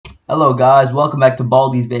Hello guys, welcome back to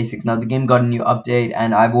Baldi's Basics. Now the game got a new update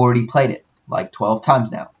and I've already played it like 12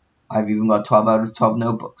 times now. I've even got 12 out of 12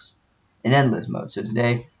 notebooks in endless mode. So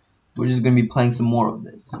today we're just going to be playing some more of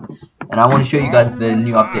this. And I want to show you guys the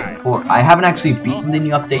new update before. I haven't actually beaten the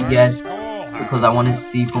new update yet because I want to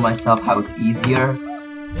see for myself how it's easier.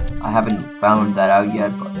 I haven't found that out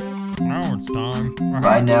yet, but now it's time.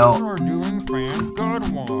 Right now we're doing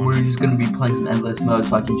we're just going to be playing some endless mode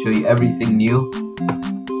so I can show you everything new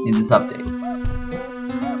in this update.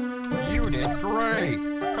 You did great.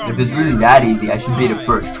 If it's really that easy, I should beat it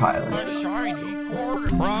first try.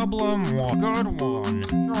 Problem one. Good one.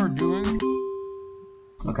 You're doing.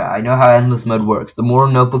 Okay, I know how endless mode works. The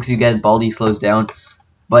more notebooks you get, Baldi slows down,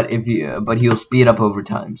 but he'll speed up over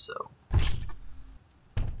time. So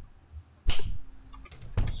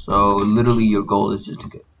literally, your goal is just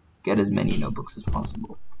to get as many notebooks as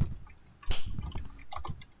possible.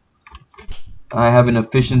 I have an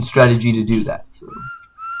efficient strategy to do that. So,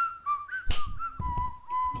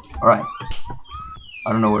 all right.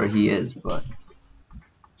 I don't know where he is, but.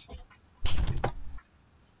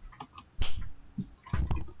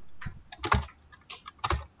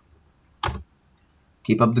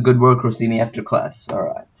 Keep up the good work or see me after class.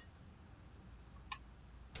 Alright.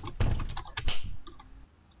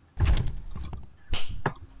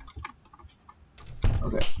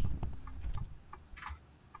 Okay.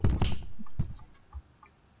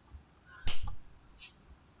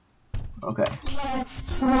 Okay. Let's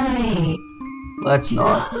play. Let's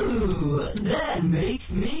not. Ooh, that makes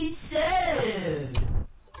me sad.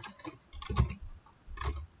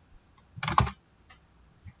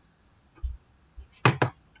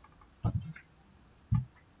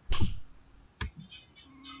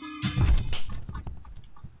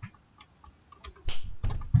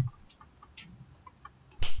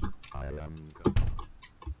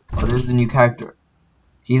 Oh, there's the new character.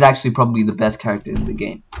 He's actually probably the best character in the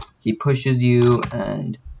game. He pushes you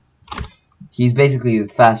and he's basically a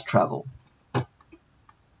fast travel. The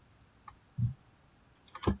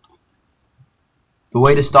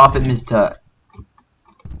way to stop him is to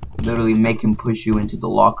literally make him push you into the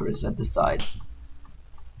lockers at the side.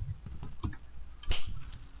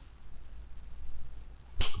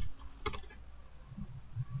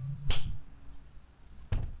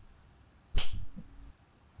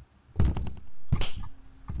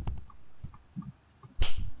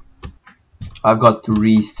 I've got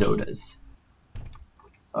 3 sodas.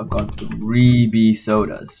 I've got 3 B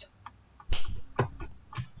sodas.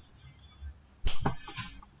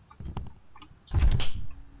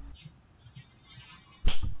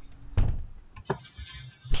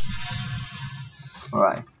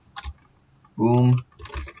 Alright. Boom,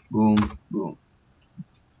 boom, boom.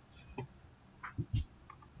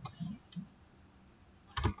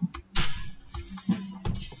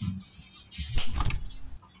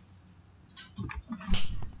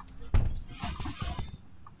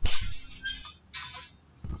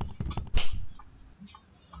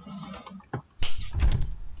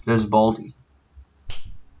 There's Baldi.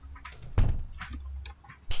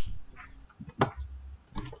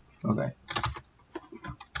 Okay.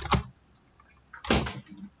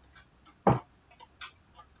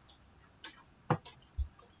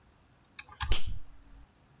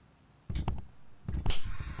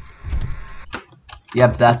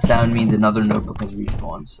 Yep, that sound means another notebook has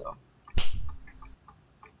respawned, so.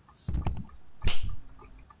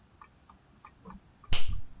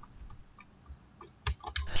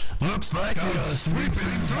 Looks like a sweep.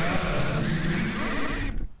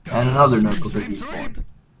 And another notebook has respawned.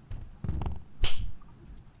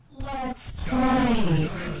 Let's play.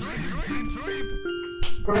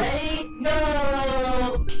 Ready?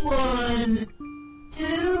 Go. 1,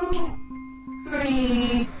 2,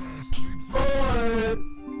 3, 4.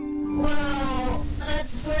 Wow,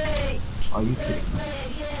 that's great. Are you kidding me? Play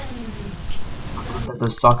again. I thought that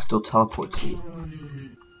the sock still teleports you.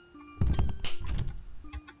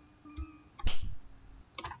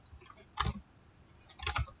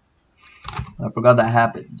 I forgot that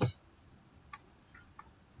happens.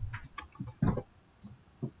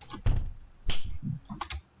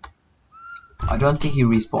 I don't think he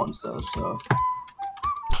respawns though, so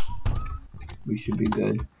we should be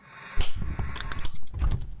good.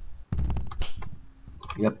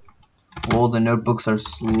 Yep. All the notebooks are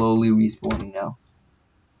slowly respawning now.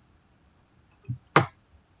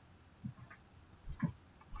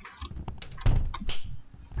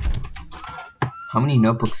 How many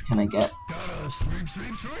notebooks can I get?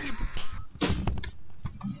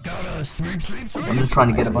 I'm just trying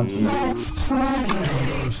to get a bunch of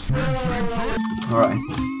notebooks. Alright.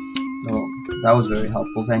 No, that was very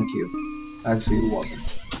helpful, thank you. Actually, it wasn't.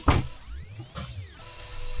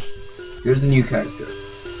 Here's the new character.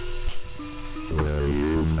 Will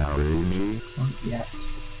you marry me? Not yet.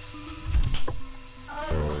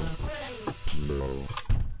 No.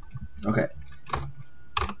 Okay.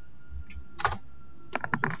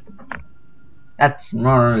 That's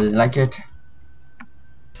more like it.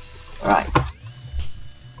 Alright.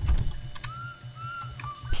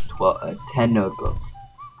 10 notebooks.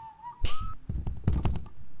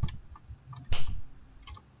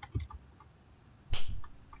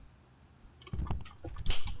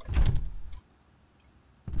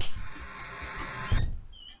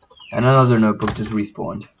 And another notebook just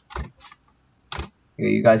respawned. Yeah,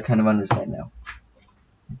 you guys kind of understand now.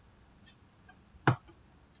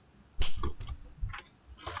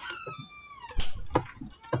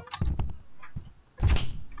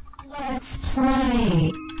 Let's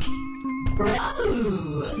try.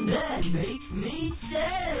 Oh, that makes me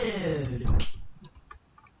sad.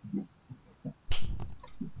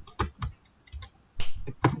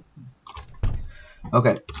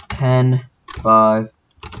 Okay, 10, 5,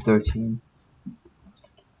 13.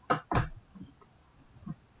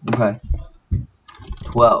 Okay,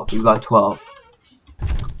 12. We've got 12.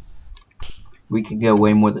 We could get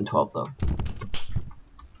way more than 12 though.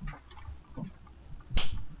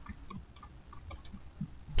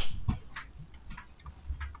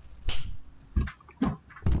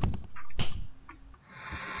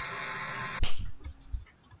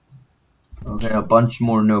 Okay, a bunch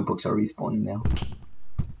more notebooks are respawning now,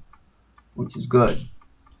 which is good.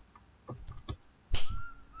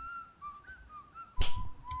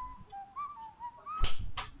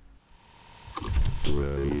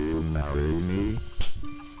 Will you marry me?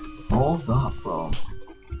 Hold up, bro.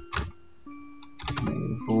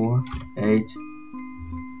 -4, 8.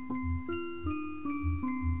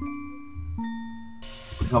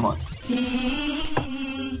 Come on.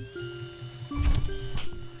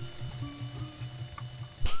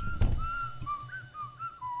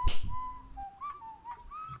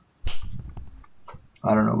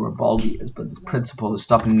 I don't know where Baldi is, but this principal is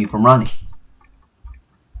stopping me from running.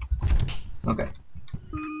 Okay.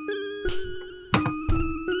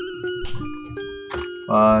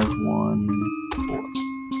 5, 1, 4.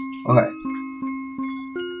 Okay.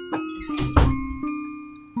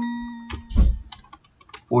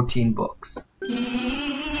 $14 books.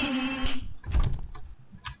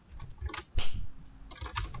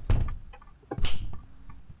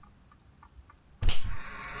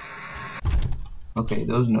 Okay,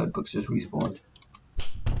 those notebooks just respawned.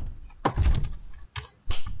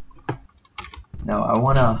 Now I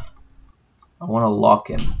wanna lock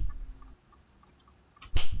him.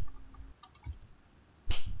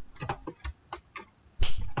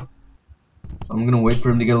 So I'm gonna wait for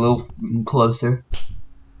him to get a little closer.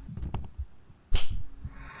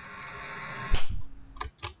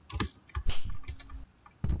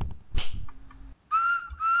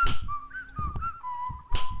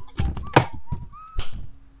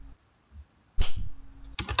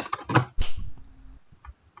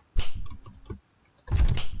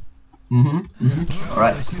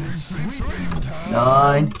 Alright.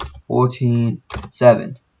 9, 14,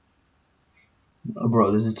 7. Oh,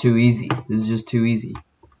 bro, this is too easy. This is just too easy.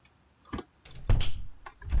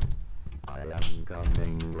 I am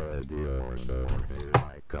coming, ready or no, here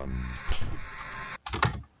I come.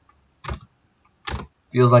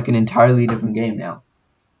 Feels like an entirely different game now.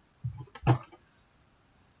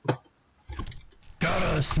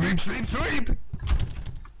 Gotta sweep, sweep, sweep!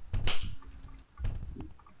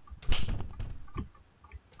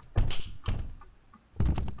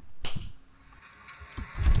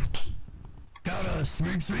 Gotta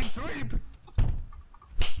sweep, sweep, sweep!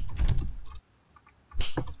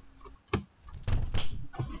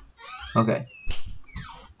 Okay.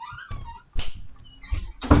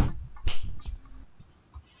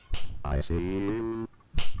 I see you,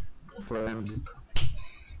 friend.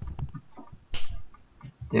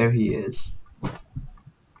 There he is.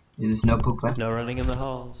 Is this notebook back? No running in the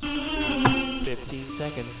halls. 15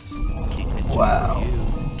 seconds. Detention Wow.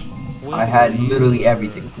 for you. I had literally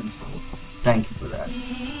everything, Principal. Thank you for that.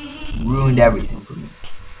 Ruined everything for me.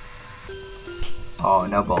 Oh,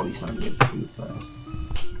 now Baldi's starting to get too fast.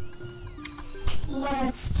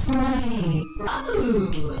 Let's try.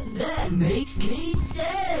 Oh, that makes me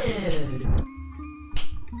sad.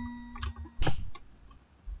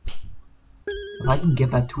 If I can get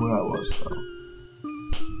back to where I was, though.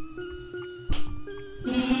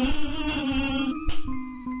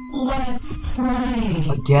 Let's try.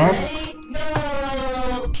 Again? No,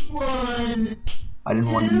 1, I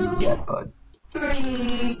didn't want to use it yet, but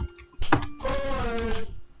 3, 4.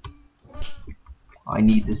 I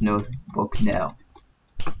need this notebook now.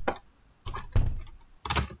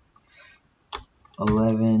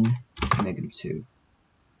 11, -2.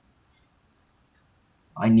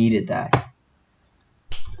 I needed that.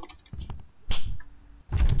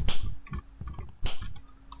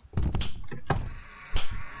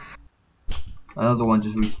 Another one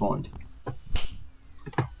just respawned.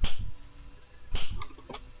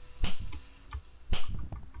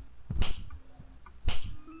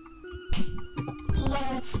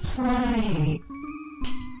 Let's play.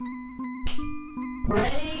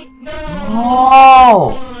 Ready? Go!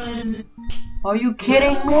 Oh! 1. Are you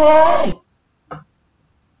kidding me?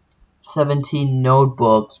 17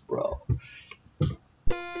 notebooks, bro.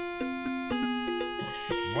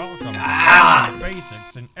 Welcome to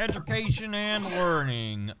Basics in Education and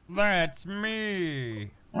Learning. That's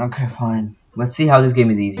me. Okay, fine. Let's see how this game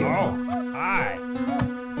is easier. Oh, hi.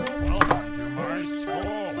 Welcome to my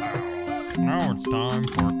schoolhouse. Now it's time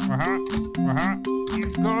for you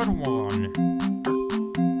good one.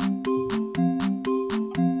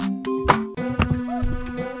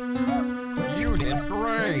 You did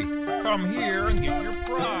great. Come here and get your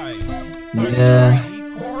prize. A Yeah. shiny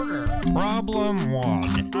quarter. Problem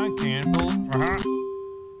 1. I can't believe.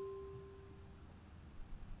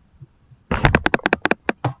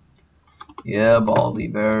 Yeah, Baldi,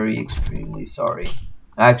 very extremely sorry.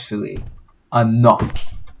 Actually, I'm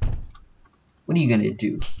not. What are you gonna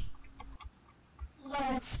do?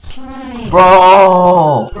 Let's play.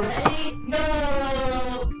 Bro! Ready? Go!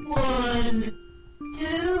 1,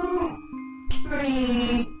 2,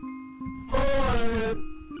 3, 4.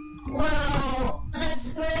 Wow! That's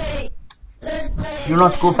great! Let's play. You're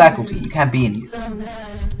not school faculty, you can't be in here. Sometimes.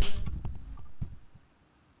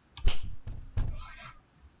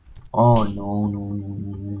 Oh no, no, no,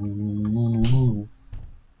 no, no, no, no, no, no, no.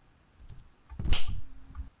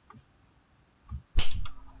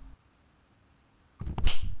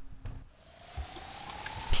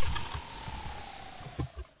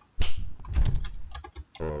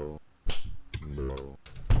 Oh, no.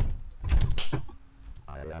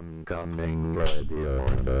 I am coming, ready or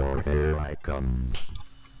no, here I come.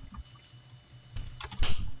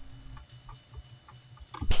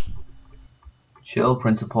 Chill,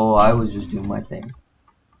 principal, I was just doing my thing.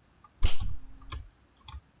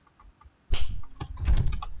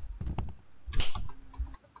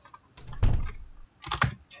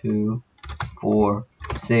 Two, 4,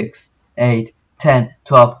 6, 8, 10,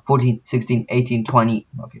 12, 14, 16, 18, 20.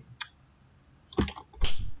 Okay.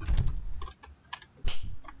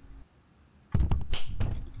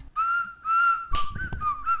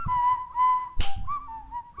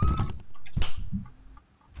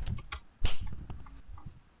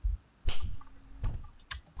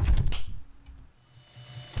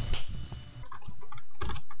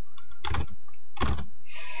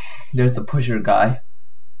 There's the pusher guy.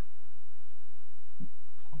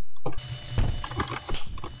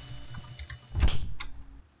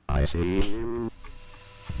 I see you,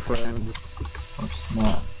 friend. Oh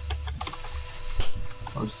snap.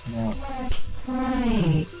 Oh snap. Let's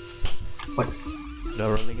play. What?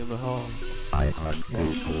 No running in the hall. I hunt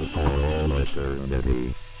people for all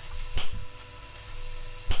eternity.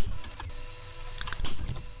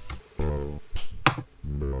 Oh,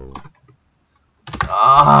 no.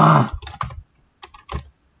 Ah!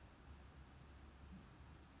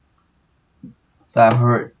 That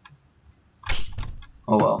hurt.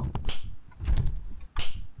 Oh well.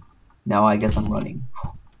 Now I guess I'm running.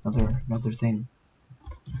 Another thing.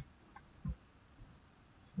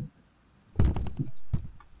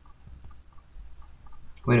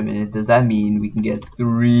 Wait a minute, does that mean we can get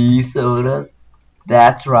 3 sodas?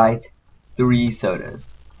 That's right, 3 sodas.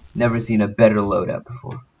 Never seen a better loadout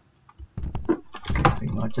before.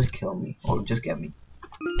 Pretty much, just kill me, or just get me.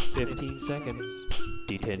 15 seconds.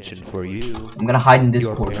 Detention for you. I'm gonna hide in this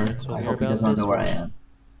Your corner. parents will I hear hope he about does not this know where I one. am.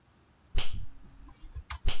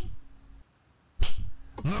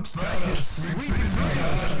 Looks like it's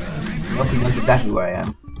I hope he knows exactly where I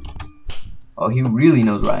am. Oh, he really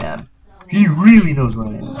knows where I am. He really knows where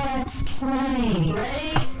I am. Let's play.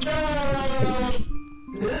 Ready?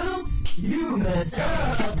 Go! Oops, you messed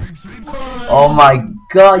up. Oh my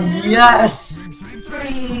god, yes!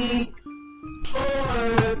 3,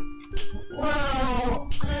 4. Wow!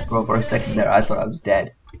 Bro, for a second there, I thought I was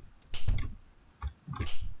dead.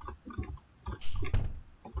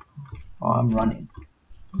 Oh, I'm running.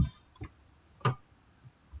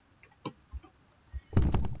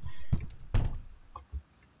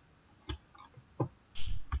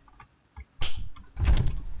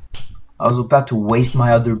 I was about to waste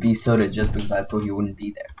my other B soda just because I thought he wouldn't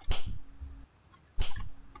be there.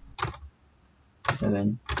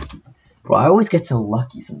 7. Bro, I always get so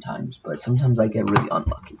lucky sometimes, but sometimes I get really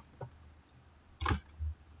unlucky.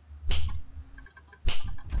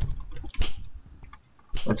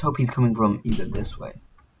 Let's hope he's coming from either this way.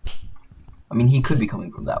 I mean, he could be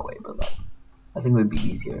coming from that way, but like, I think it would be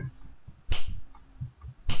easier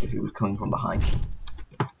if he was coming from behind.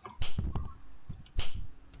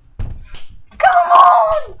 Come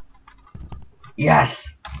on!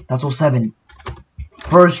 Yes! That's all 7.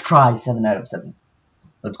 First try, 7 out of 7.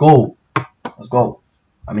 Let's go! Let's go.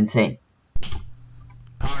 I'm insane.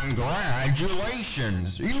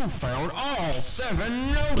 Congratulations! You found all 7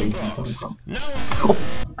 Where is he coming notebooks. from? No.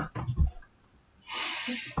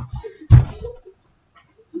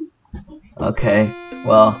 Okay,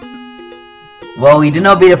 well, we did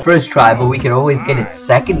not beat it first try, but we can always get it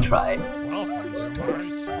second try. Welcome to my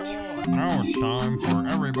school. Now it's time for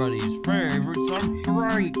everybody's favorite. Some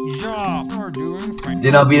great job. You're doing fantastic.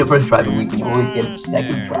 Did not beat it first try, but we can always get it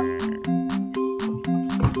second try.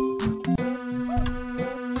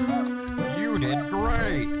 You did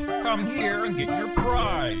great. Come here and get your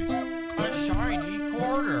prize. A shiny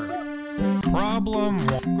quarter. Problem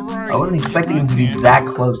 1. Great. I wasn't expecting him to be that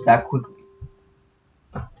close that quickly.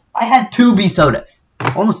 I had 2 B sodas.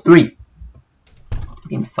 Almost 3. This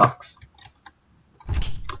game sucks.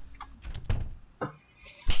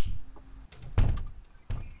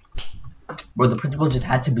 Bro, the principal just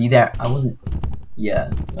had to be there. I wasn't.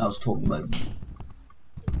 Yeah, I was talking about you.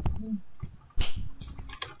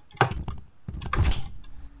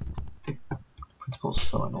 Principal's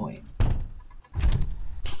so annoying.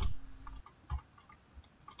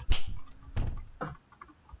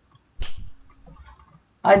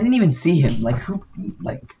 I didn't even see him. Like, who?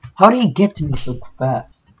 Like, how did he get to me so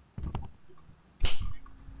fast?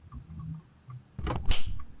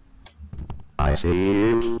 I see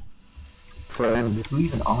you, friend. Who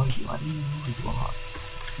even are you? I don't even know who you are.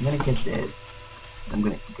 I'm gonna get this. I'm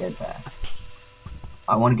gonna get that.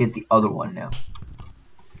 I want to get the other one now.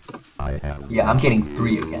 I have. Yeah, I'm getting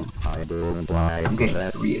 3 again. I don't like I'm getting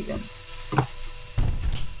that. 3 again.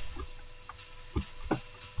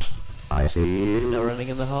 I see you. No running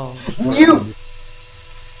in the hall. You!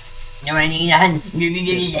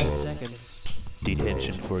 15 seconds.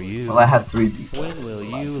 Detention for you. Well, I have 3 pieces. When will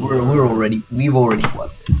you? We've already won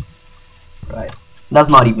this. Right? That's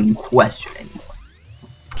not even a question anymore.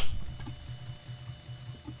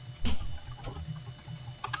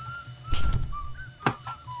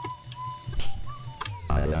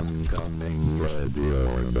 I am coming, ready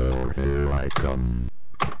or no, here I come.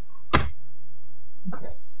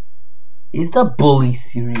 Is the bully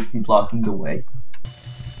seriously blocking the way?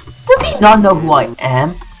 Does he not know who I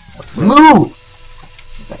am? Move!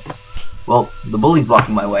 Okay. Well, the bully's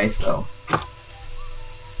blocking my way, so.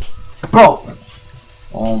 Bro!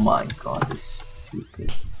 Oh my god, this is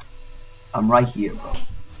stupid. I'm right here, bro.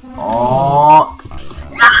 Oh!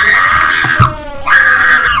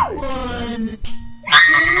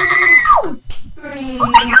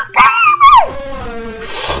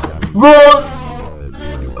 Run!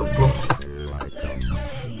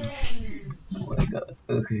 Oh my god,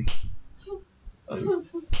 okay.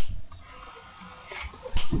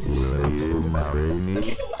 Will you marry me?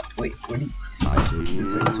 Okay, wait, where do you... I see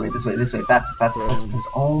you. This way, faster, faster.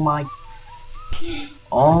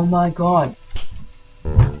 Oh my god.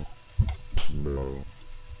 No.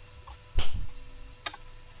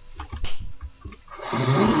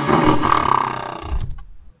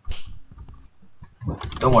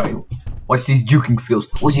 Don't worry. Watch these juking skills.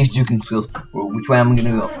 Which way am I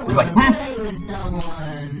gonna go? Which way?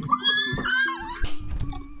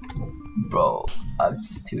 Bro, I'm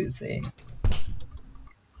just too insane.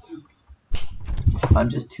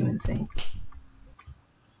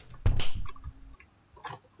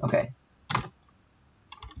 Okay.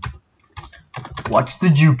 Watch the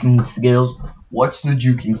juking skills. Watch the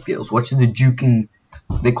juking.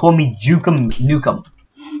 They call me Jukum Nukem.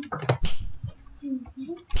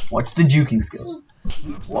 Watch the juking skills.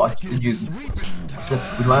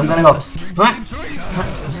 Which way I'm gonna go?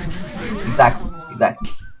 Exactly.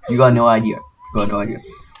 You got no idea.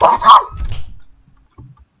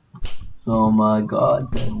 Oh my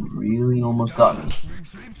god, that really almost got me.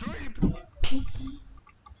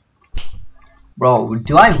 Bro,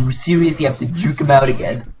 do I seriously have to juke him out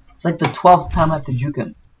again? It's like the 12th time I have to juke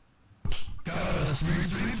him.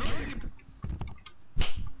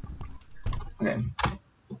 Okay.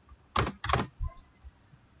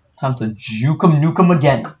 Time to juke him, nuke him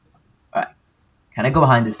again. Alright. Can I go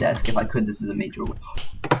behind this desk? If I could, this is a major win.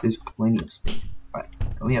 There's plenty of space. Alright.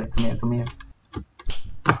 Come here.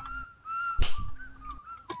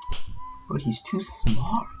 Bro, he's too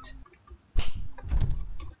smart.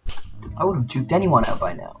 I would have juked anyone out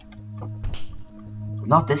by now.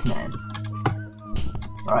 Not this man.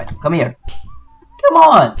 Alright, come here. Come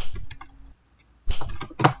on!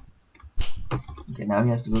 now he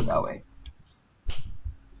has to go that way.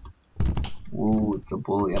 Ooh, it's a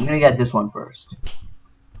bully. I'm gonna get this one first.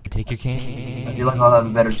 Take your cane. I feel like I'll have a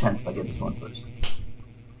better chance if I get this one first.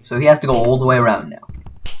 So he has to go all the way around now.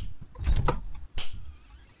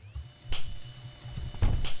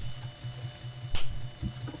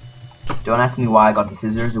 Don't ask me why I got the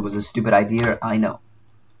scissors. It was a stupid idea. I know.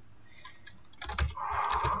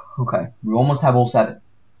 Okay, we almost have all 7.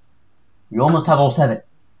 We almost have all 7.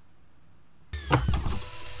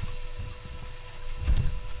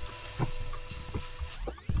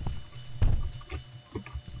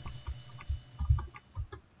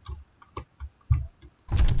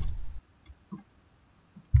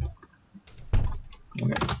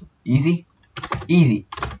 Okay, easy, easy,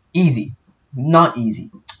 easy, not easy.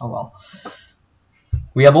 Oh well.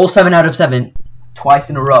 We have all 7 out of 7 twice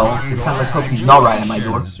in a row. This time let's hope he's not right at my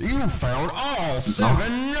door. You found all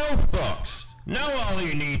 7 notebooks. Now all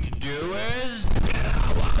you need to do is get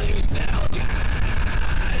out while you still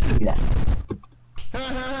can. Look at that.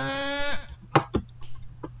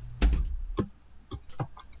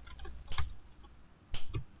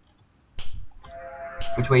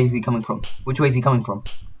 Which way is he coming from? Which way is he coming from?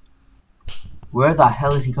 Where the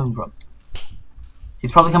hell is he coming from?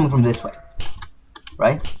 He's probably coming from this way.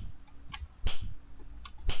 Right?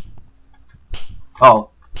 Oh.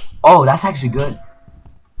 Oh, that's actually good.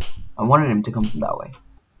 I wanted him to come from that way.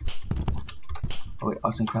 Oh wait,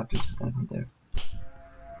 Arts and Crafters is gonna come there.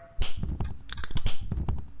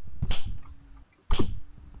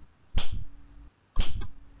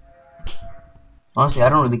 Honestly, I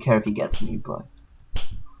don't really care if he gets me, but...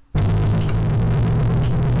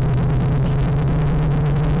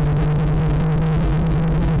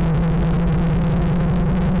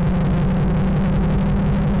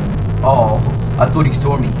 Oh, I thought he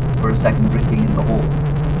saw me for a second drinking in the holes.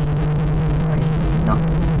 Right, no.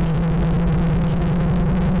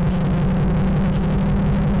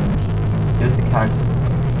 There's the character.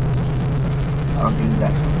 I don't think he's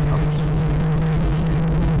actually coming.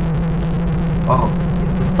 Oh,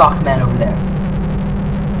 it's the sock man over there.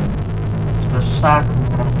 It's the sock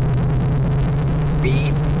man.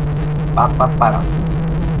 Beep. Ba ba ba da.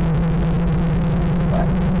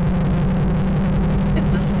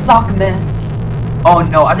 Sock man. Oh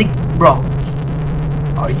no, I think, bro.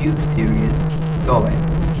 Are you serious? Go away.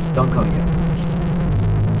 Don't come here.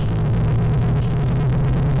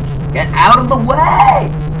 Get out of the way!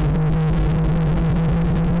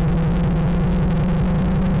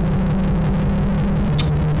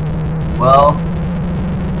 Well.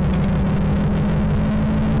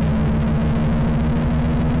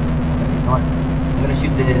 Okay, you know what? I'm gonna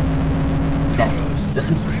shoot this. Next. Just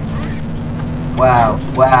in front. Wow,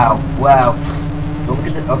 wow, wow. Don't look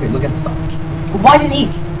at the, okay, look at the stuff. Why didn't he?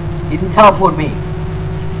 He didn't teleport me.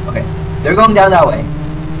 Okay, they're going down that way.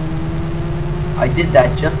 I did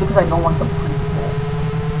that just because I don't want the principal.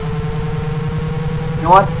 You know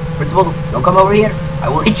what? Principal, don't come over here. I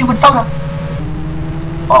will hit you with soda.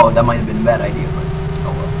 Oh, that might have been a bad idea, but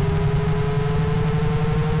oh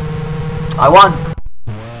well. I won.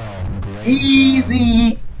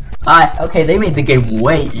 Easy. Okay, they made the game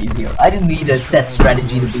way easier. I didn't need a set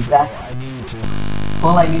strategy to beat that.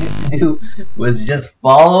 All I needed to do was just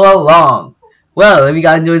follow along. Well, if you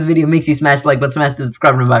guys enjoyed this video, make sure you smash the like button, smash the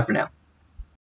subscribe button, and bye for now.